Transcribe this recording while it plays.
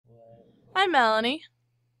I'm Melanie,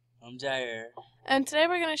 I'm Jair. and today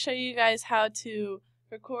we're going to show you guys how to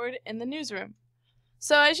record in the newsroom.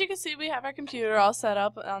 So as you can see, we have our computer all set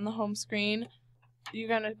up on the home screen. You're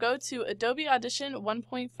going to go to Adobe Audition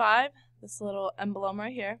 1.5, this little emblem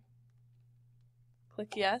right here.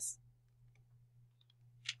 Click yes.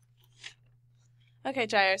 Okay,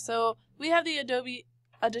 Jair, so we have the Adobe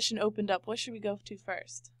Audition opened up. What should we go to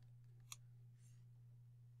first?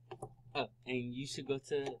 Oh, and you should go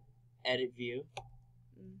to Edit View.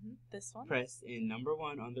 This one. Press in number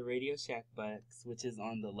 1 on the Radio Shack box, which is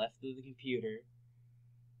on the left of the computer,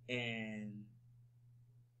 and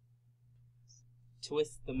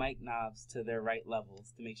twist the mic knobs to their right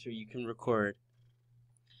levels to make sure you can record.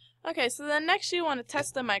 Okay, so then next you want to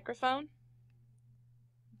test the microphone.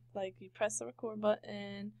 Like you press the record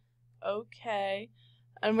button, okay,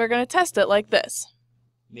 and we're going to test it like this.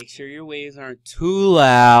 Make sure your waves aren't too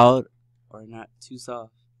loud or not too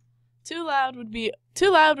soft. Too loud would be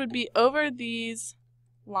over these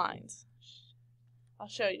lines. I'll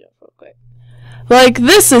show you real quick. Like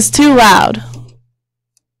this is too loud.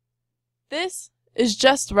 This is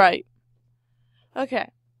just right. Okay.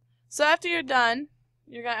 So after you're done,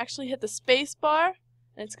 you're going to actually hit the space bar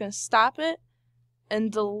and it's going to stop it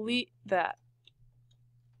and delete that.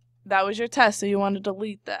 That was your test, so you want to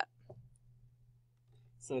delete that.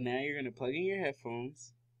 So now you're going to plug in your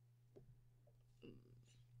headphones.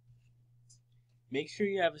 Make sure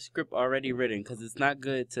you have a script already written, because it's not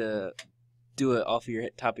good to do it off of your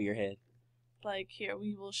top of your head. Like here,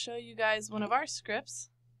 we will show you guys one of our scripts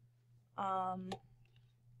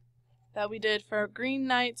that we did for Green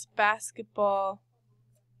Knights basketball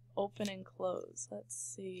open and close. Let's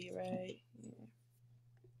see right here.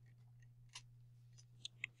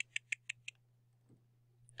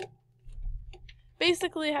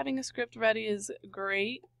 Basically, having a script ready is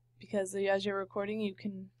great because as you're recording, you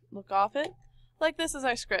can look off it. Like this is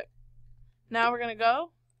our script. Now we're going to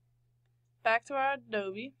go back to our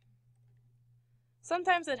Adobe.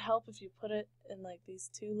 Sometimes it'd help if you put it in like these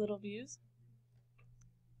two little views.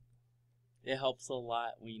 It helps a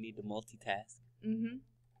lot when you need to multitask. And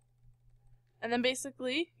then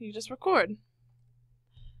basically, you just record.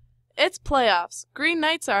 It's playoffs. Green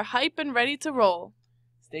Knights are hype and ready to roll.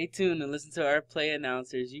 Stay tuned and listen to our play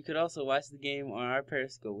announcers. You could also watch the game on our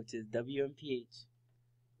Periscope, which is WMPH.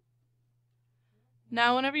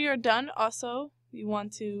 Now, whenever you're done, also, you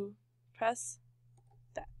want to press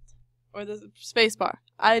that, or the space bar.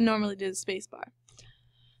 I normally do the space bar.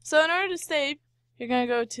 So in order to save, you're going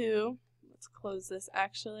to go to, let's close this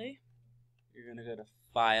actually. You're going to go to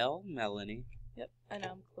File, Melanie. Yep, I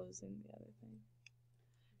know I'm closing the other thing.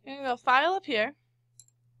 You're going to go File up here.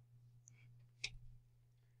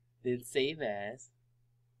 Then Save As.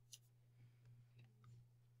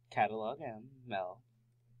 Catalog M, Mel.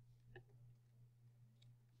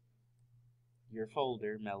 Your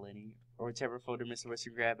folder, Melanie, or whichever folder Mr.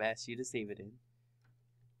 Western Grab asks you to save it in.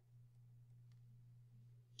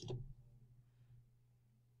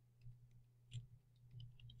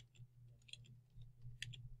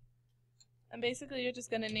 And basically you're just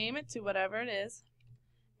going to name it to whatever it is.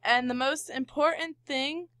 And the most important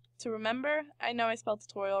thing to remember, I know I spelled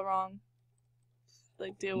tutorial wrong.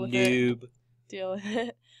 Like deal with Noob. it. Deal with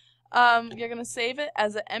it. You're going to save it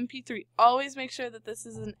as an MP3. Always make sure that this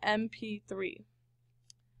is an MP3.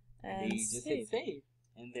 And you just hit save.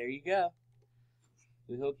 And there you go.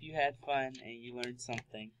 We hope you had fun and you learned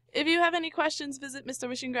something. If you have any questions, visit Mr.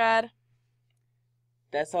 Wishingrad.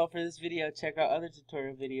 That's all for this video. Check out other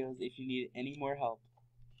tutorial videos if you need any more help.